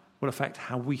that will affect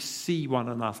how we see one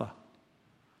another,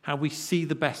 how we see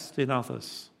the best in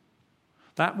others.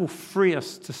 That will free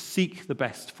us to seek the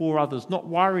best for others, not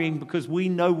worrying because we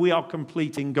know we are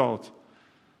complete in God.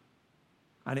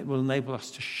 And it will enable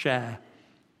us to share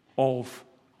of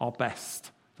our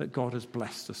best that God has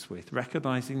blessed us with,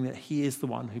 recognizing that he is the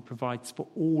one who provides for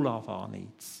all of our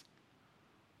needs.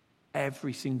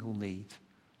 Every single need,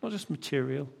 not just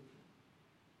material,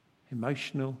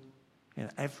 emotional, in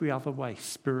every other way,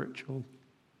 spiritual.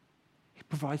 He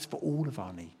provides for all of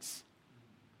our needs.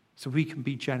 So we can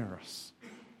be generous.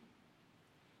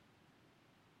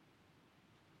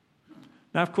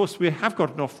 Now, of course, we have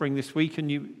got an offering this week,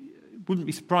 and you wouldn't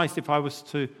be surprised if I was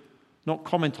to not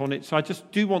comment on it. So I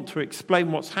just do want to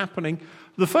explain what's happening.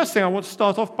 The first thing I want to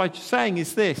start off by saying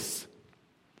is this.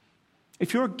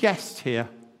 If you're a guest here,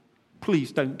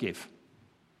 please don't give.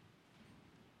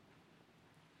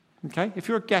 Okay? If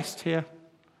you're a guest here,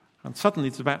 and suddenly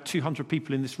there's about 200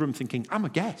 people in this room thinking, I'm a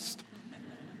guest.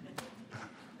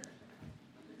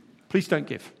 Please don't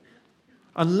give.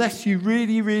 Unless you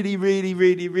really, really, really,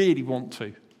 really, really want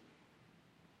to.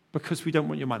 Because we don't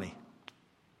want your money.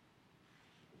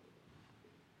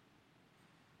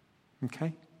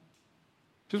 Okay?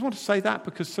 Just want to say that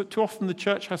because too often the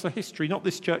church has a history, not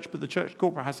this church, but the church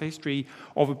corporate has a history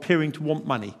of appearing to want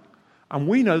money And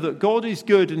we know that God is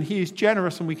good and he is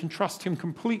generous and we can trust him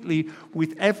completely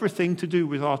with everything to do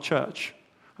with our church.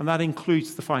 And that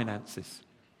includes the finances.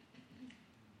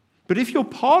 But if you're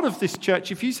part of this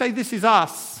church, if you say this is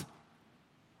us,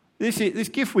 this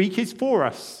gift week is for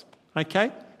us,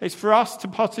 okay? It's for us to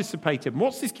participate in.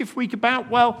 What's this gift week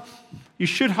about? Well, you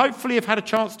should hopefully have had a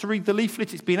chance to read the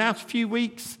leaflet. It's been out a few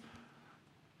weeks.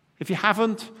 If you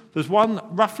haven't, there's one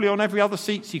roughly on every other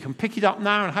seat, so you can pick it up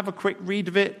now and have a quick read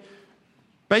of it.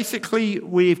 Basically,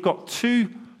 we've got 2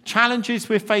 challenges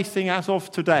we're facing as of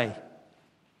today.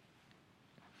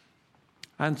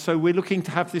 And so we're looking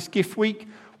to have this gift week.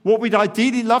 What we'd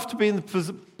ideally love to be in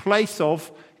the place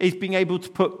of is being able to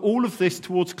put all of this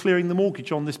towards clearing the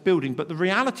mortgage on this building. But the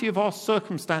reality of our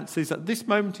circumstances at this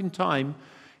moment in time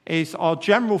is our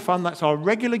general fund, that's our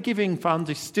regular giving fund,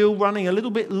 is still running a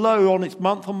little bit low on its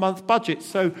month-on-month budget.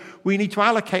 So we need to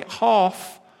allocate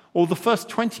half or the first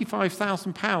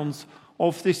 £25,000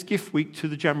 of this gift week to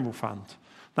the general fund.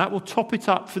 That will top it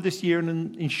up for this year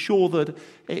and ensure that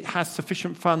it has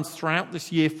sufficient funds throughout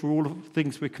this year for all of the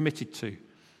things we're committed to.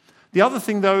 The other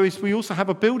thing, though, is we also have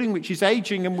a building which is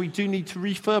aging and we do need to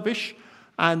refurbish.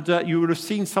 And you would have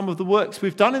seen some of the works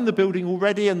we've done in the building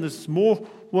already, and there's more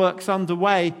works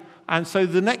underway. And so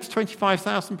the next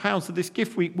 £25,000 of this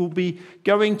gift week will be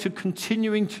going to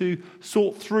continuing to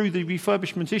sort through the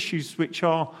refurbishment issues which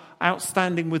are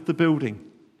outstanding with the building.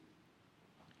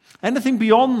 Anything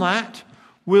beyond that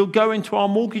will go into our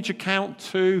mortgage account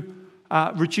to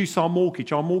reduce our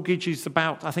mortgage. Our mortgage is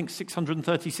about, I think,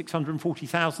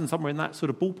 640,000, somewhere in that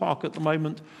sort of ballpark at the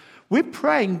moment. We're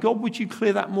praying, God, would you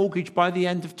clear that mortgage by the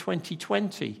end of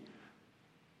 2020?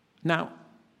 Now,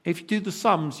 if you do the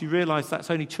sums, you realize that's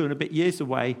only 2 and a bit years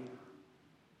away.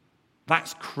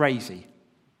 That's crazy.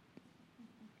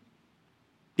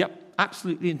 Yep,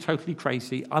 absolutely and totally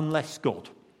crazy, unless God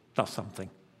does something.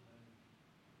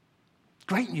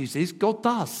 Great news is God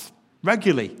does,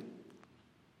 regularly.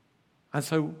 And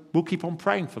so we'll keep on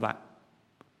praying for that.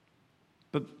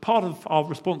 But part of our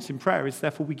response in prayer is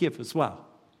therefore we give as well.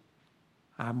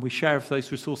 And we share of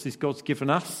those resources God's given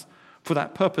us for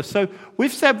that purpose. So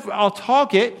we've said our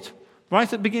target right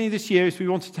at the beginning of this year is we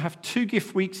wanted to have 2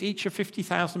 gift weeks, each of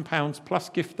 £50,000 plus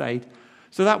gift aid.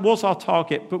 So that was our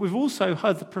target. But we've also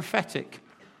heard the prophetic.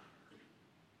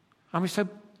 And we said,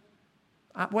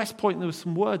 at West Point there were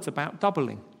some words about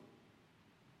doubling.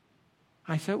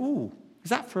 I said, ooh,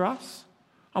 is that for us?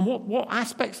 And what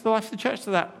aspects of the life of the church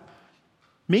does that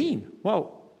mean?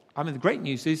 Well, I mean, the great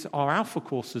news is our Alpha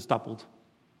course has doubled.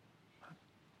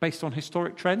 Based on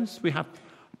historic trends, we have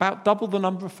about double the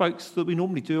number of folks that we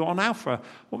normally do on Alpha.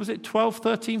 What was it, 12,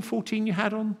 13, 14 you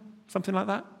had on? Something like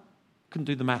that? Couldn't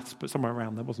do the maths, but somewhere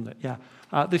around there, wasn't it? Yeah.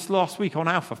 This last week on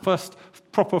Alpha, first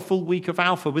proper full week of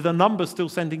Alpha with a number still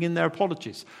sending in their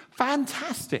apologies.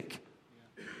 Fantastic.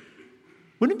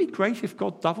 Wouldn't it be great if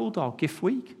God doubled our gift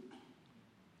week?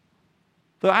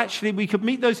 That actually we could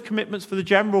meet those commitments for the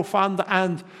general fund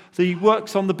and the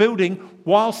works on the building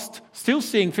whilst still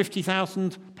seeing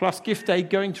 50,000 plus gift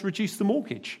aid going to reduce the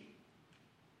mortgage.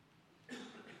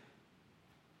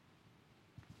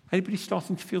 Anybody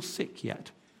starting to feel sick yet?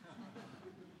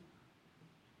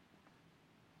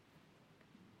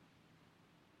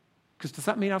 Because does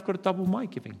that mean I've got to double my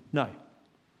giving? No.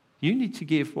 You need to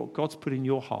give what God's put in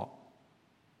your heart.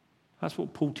 That's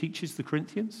what Paul teaches the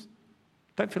Corinthians.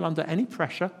 Don't feel under any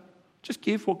pressure. Just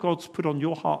give what God's put on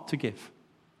your heart to give.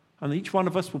 And each one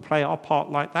of us will play our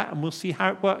part like that, and we'll see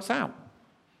how it works out.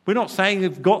 We're not saying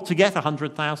we've got to get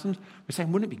 100,000. We're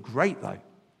saying, wouldn't it be great, though?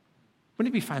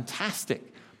 Wouldn't it be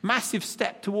fantastic? Massive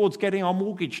step towards getting our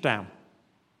mortgage down.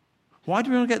 Why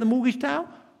do we want to get the mortgage down?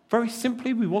 Very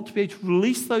simply, we want to be able to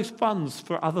release those funds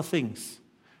for other things,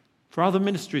 for other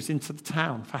ministries into the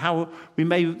town, for how we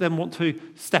may then want to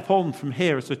step on from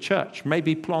here as a church,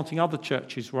 maybe planting other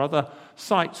churches or other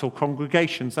sites or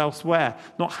congregations elsewhere,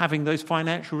 not having those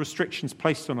financial restrictions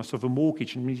placed on us of a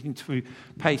mortgage and needing to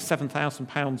pay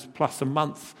 £7,000 plus a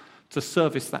month to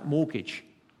service that mortgage.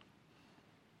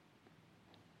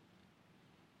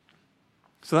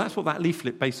 So that's what that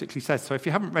leaflet basically says. So if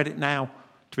you haven't read it now,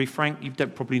 to be frank, you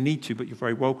don't probably need to, but you're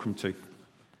very welcome to.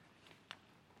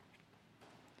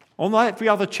 On every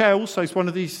other chair also is one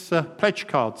of these pledge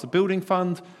cards, a building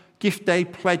fund, gift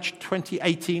aid pledge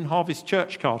 2018 Harvest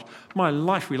Church card. My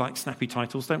life, we like snappy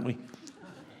titles, don't we?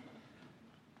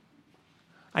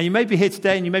 And you may be here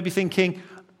today and you may be thinking,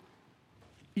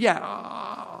 yeah,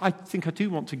 I think I do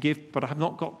want to give, but I have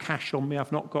not got cash on me,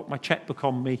 I've not got my checkbook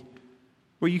on me.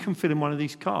 Well, you can fill in one of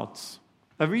these cards.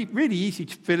 They're really easy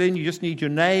to fill in. You just need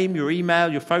your name, your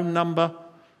email, your phone number.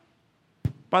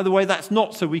 By the way, that's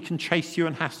not so we can chase you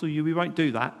and hassle you. We won't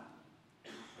do that.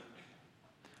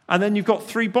 And then you've got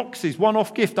 3 boxes,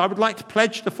 one-off gift. I would like to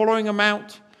pledge the following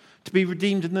amount to be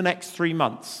redeemed in the next 3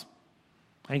 months.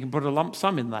 And you can put a lump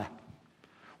sum in there.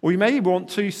 Or you may want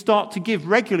to start to give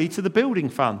regularly to the building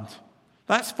fund.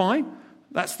 That's fine.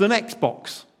 That's the next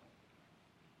box.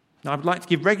 Now, I would like to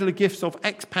give regular gifts of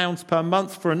X pounds per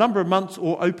month for a number of months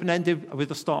or open-ended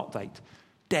with a start date.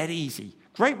 Dead easy.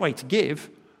 Great way to give.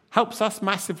 Helps us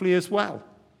massively as well.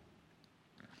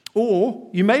 Or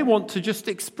you may want to just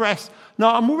express, no,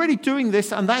 I'm already doing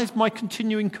this and that is my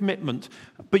continuing commitment.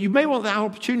 But you may want that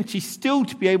opportunity still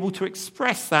to be able to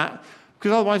express that,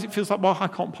 because otherwise it feels like, well, I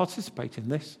can't participate in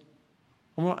this.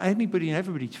 I want anybody and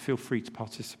everybody to feel free to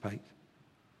participate.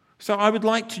 So I would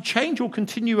like to change or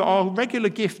continue our regular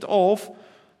gift of,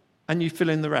 and you fill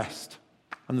in the rest.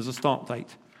 And there's a start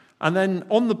date. And then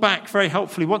on the back, very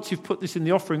helpfully, once you've put this in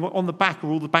the offering, on the back are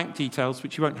all the bank details,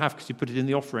 which you won't have because you put it in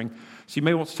the offering. So you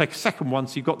may want to take a second one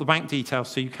so you've got the bank details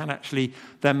so you can actually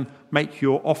then make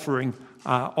your offering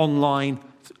online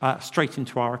straight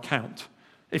into our account.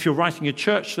 If you're writing a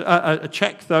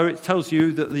check, though, it tells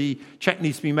you that the check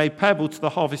needs to be made payable to the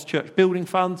Harvest Church Building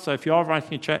Fund. So if you are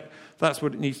writing a check, that's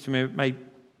what it needs to be made.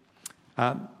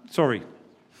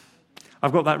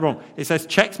 I've got that wrong. It says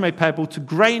checks made payable to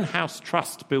Grain House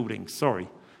Trust Building.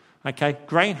 Okay,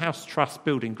 Grain House Trust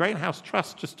Building. Grain House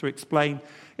Trust, just to explain,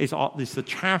 is the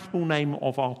charitable name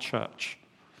of our church.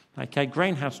 Okay,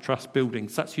 Grain House Trust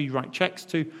Buildings. That's who you write checks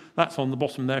to. That's on the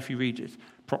bottom there if you read it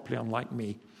properly, unlike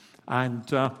me.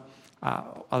 And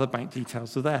other bank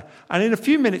details are there. And in a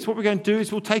few minutes, what we're going to do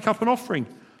is we'll take up an offering.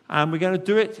 And we're going to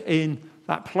do it in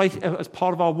that place as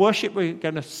part of our worship. We're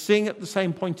going to sing at the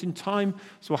same point in time.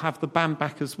 So we'll have the band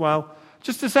back as well.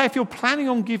 Just to say, if you're planning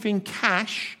on giving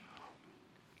cash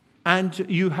and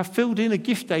you have filled in a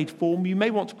gift aid form, you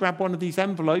may want to grab one of these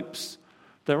envelopes.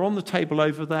 They're on the table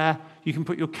over there. You can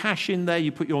put your cash in there.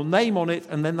 You put your name on it.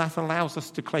 And then that allows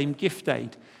us to claim gift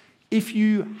aid. If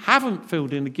you haven't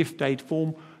filled in a gift aid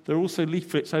form, there are also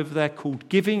leaflets over there called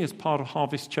Giving as part of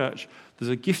Harvest Church. There's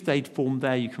a gift aid form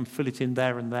there. You can fill it in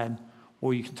there and then,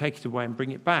 or you can take it away and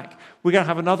bring it back. We're going to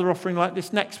have another offering like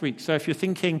this next week. So if you're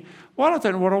thinking, well, I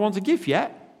don't know what I want to give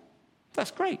yet,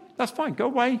 that's great. That's fine. Go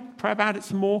away, pray about it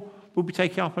some more. We'll be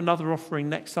taking up another offering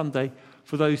next Sunday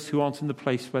for those who aren't in the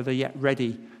place where they're yet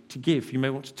ready to give. You may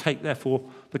want to take, therefore,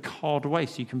 the card away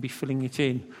so you can be filling it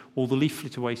in, or the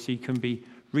leaflet away so you can be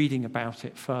reading about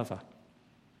it further.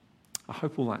 I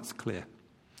hope all that's clear.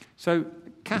 So,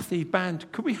 Kathy, band,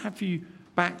 could we have you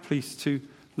back, please, to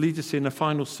lead us in a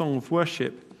final song of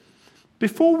worship?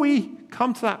 Before we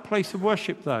come to that place of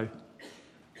worship, though,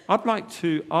 I'd like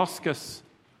to ask us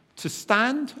to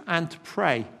stand and to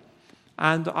pray.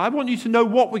 And I want you to know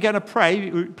what we're going to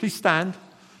pray. Please stand.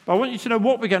 But I want you to know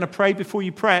what we're going to pray before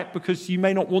you pray it, because you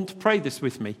may not want to pray this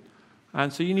with me.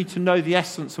 And so you need to know the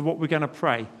essence of what we're going to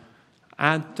pray.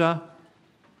 And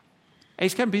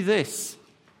it's going to be this.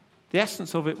 The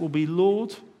essence of it will be,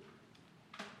 Lord,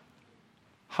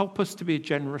 help us to be a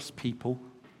generous people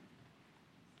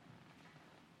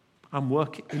and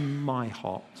work in my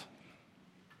heart.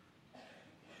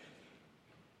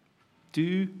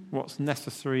 Do what's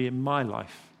necessary in my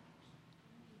life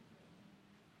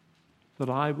that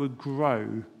I would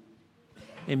grow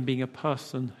in being a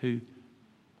person who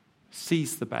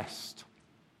sees the best,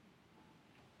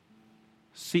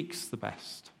 seeks the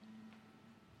best,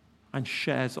 and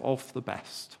shares of the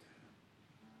best.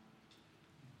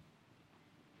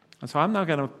 And so I'm now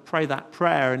going to pray that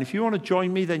prayer. And if you want to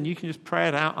join me, then you can just pray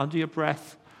it out under your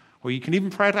breath. Or you can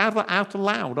even pray it out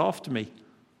aloud after me.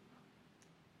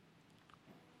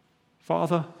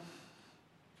 Father,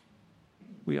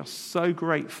 we are so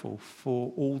grateful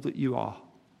for all that you are.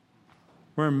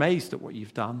 We're amazed at what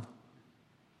you've done.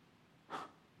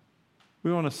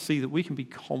 We want to see that we can be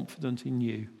confident in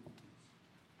you,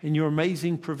 in your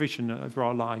amazing provision over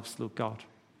our lives, Lord God,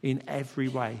 in every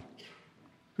way.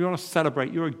 We want to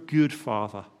celebrate you're a good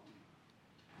Father.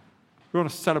 We want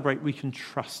to celebrate we can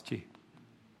trust you.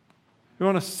 We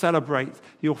want to celebrate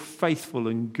you're faithful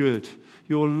and good.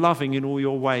 You're loving in all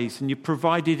your ways, and you're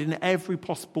provided in every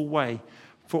possible way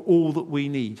for all that we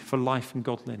need for life and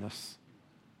godliness.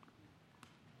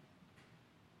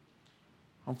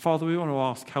 And Father, we want to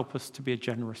ask, help us to be a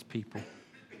generous people.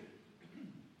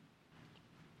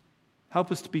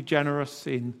 Help us to be generous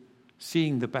in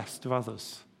seeing the best of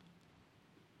others.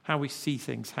 How we see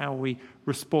things, how we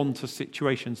respond to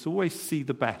situations. Always see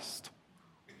the best.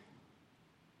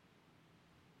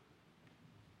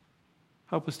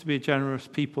 Help us to be a generous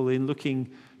people in looking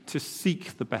to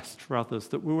seek the best for others,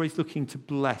 that we're always looking to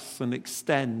bless and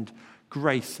extend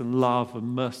grace and love and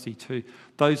mercy to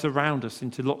those around us,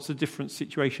 into lots of different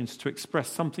situations, to express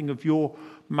something of your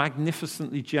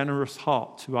magnificently generous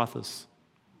heart to others.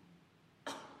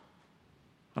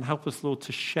 And help us, Lord,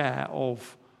 to share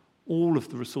of all of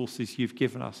the resources you've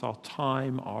given us, our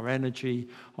time, our energy,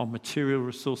 our material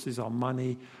resources, our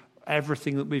money,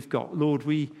 everything that we've got. Lord,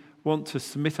 we want to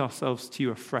submit ourselves to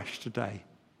you afresh today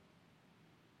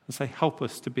and say, help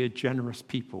us to be a generous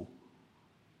people,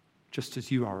 just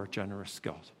as you are a generous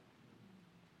God.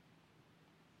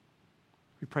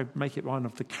 We pray, make it one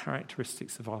of the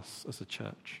characteristics of us as a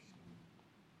church,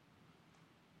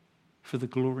 for the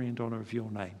glory and honor of your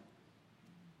name.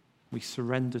 We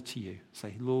surrender to you.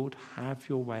 Say, Lord, have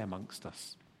your way amongst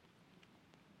us.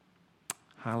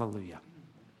 Hallelujah.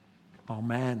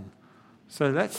 Amen. So let's